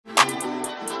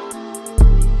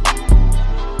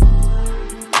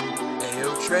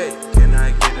Trey, can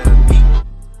I get a beat?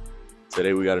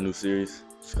 Today we got a new series.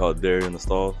 It's called Dariel in the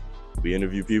Stall. We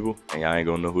interview people, and y'all ain't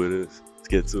gonna know who it is. Let's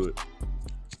get to it.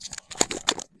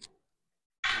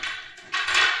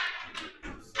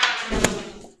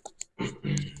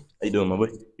 How you doing, my boy?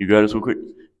 You grab this real quick?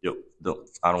 Yo,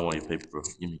 I don't want your paper, bro.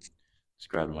 Give me. Just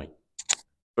grab the mic.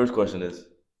 First question is, if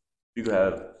you could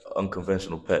have an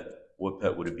unconventional pet, what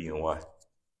pet would it be and why?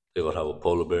 They would have a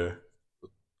polar bear.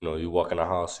 You know, you walk in the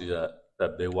house, see that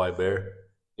big white bear,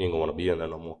 you ain't gonna want to be in there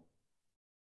no more.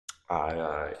 All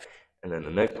right. And then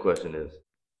the next question is,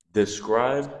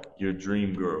 describe your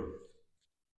dream girl.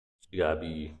 You gotta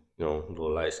be, you know, a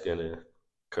little light skinned,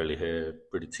 curly hair,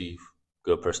 pretty teeth,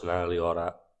 good personality, all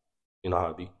that. You know how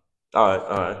it be. All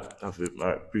right. I feel, all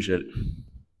right, appreciate it.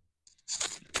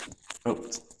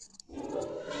 Oh.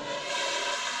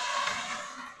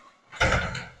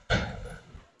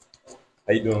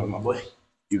 How you doing, my boy?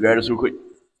 You grab this real quick?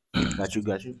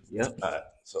 Got you. Yeah. All right.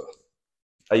 So,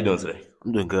 how you doing today?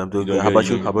 I'm doing good. doing How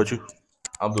good? about you?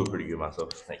 I'm doing pretty good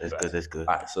myself. Thank you. That's good.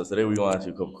 All right. So today we're gonna ask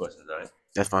you a couple questions. All right.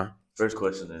 That's fine. First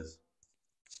question is,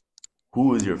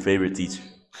 who is your favorite teacher?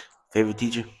 Favorite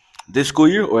teacher? This school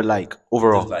year or like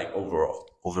overall? Just like overall.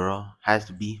 Overall has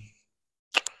to be.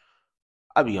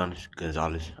 I'll be honest,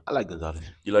 Gonzalez. I like Gonzalez.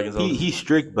 You like Gonzalez? He's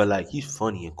strict, but like he's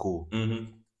funny and cool.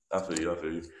 I feel you.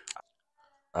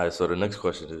 All right. So the next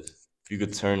question is, if you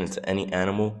could turn into any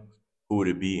animal, who would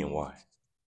it be and why?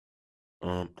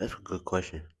 That's a good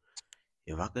question.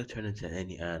 If I could turn into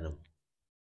any animal,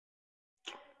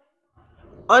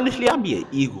 honestly, I'd be an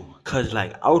eagle. Cause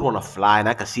like I would want to fly and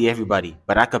I could see everybody,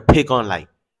 but I could pick on like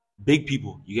big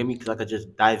people. You get me? Cause I could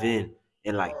just dive in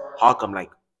and like hawk them.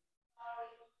 Like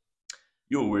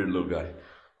You're a weird little guy.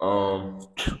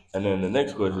 And then the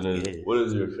next question is, what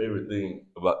is your favorite thing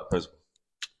about the principal?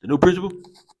 the new principal.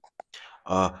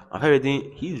 My favorite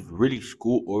thing, he's really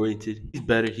school oriented. He's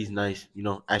better. He's nice. You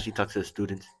know, actually talks to the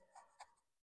students.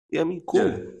 Yeah, I mean, cool.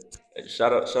 Yeah. Hey,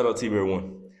 shout out T-Bear 1. All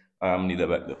right, I'm gonna need that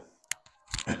back though.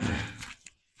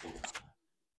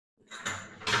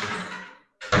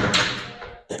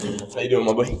 How you doing,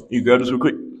 my boy? You grab this real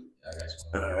quick? I got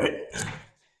you.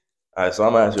 All right, so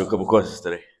I'm gonna ask you a couple questions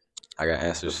today. I got The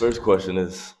answers. first question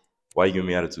is, why you giving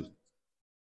me attitude?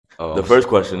 Oh, The first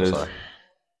question I'm is, sorry.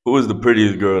 who is the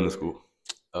prettiest girl in the school?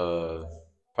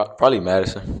 Probably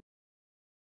Madison.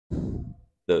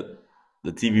 The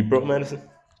TV pro Madison?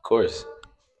 Of course.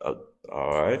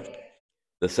 All right.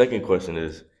 The second question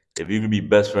is, if you could be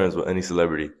best friends with any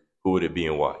celebrity, who would it be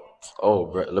and why? Oh,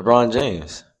 LeBron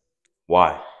James.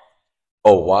 Why?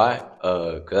 Oh, why?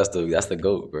 'Cause that's the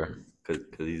GOAT, bro. Because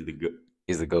he's the good.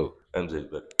 He's the GOAT. MJ's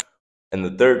better. And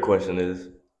the third question is,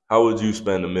 how would you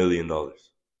spend $1 million?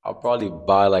 I'll probably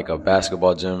buy like a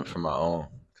basketball gym for my own,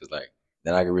 cause like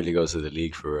then I could really go to the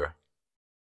league for real.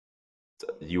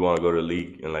 You want to go to the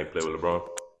league and like play with LeBron?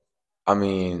 I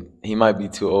mean, he might be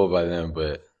too old by then,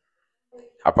 but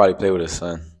I'll probably play with his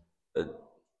son.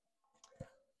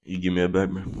 You give me a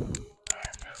back, man.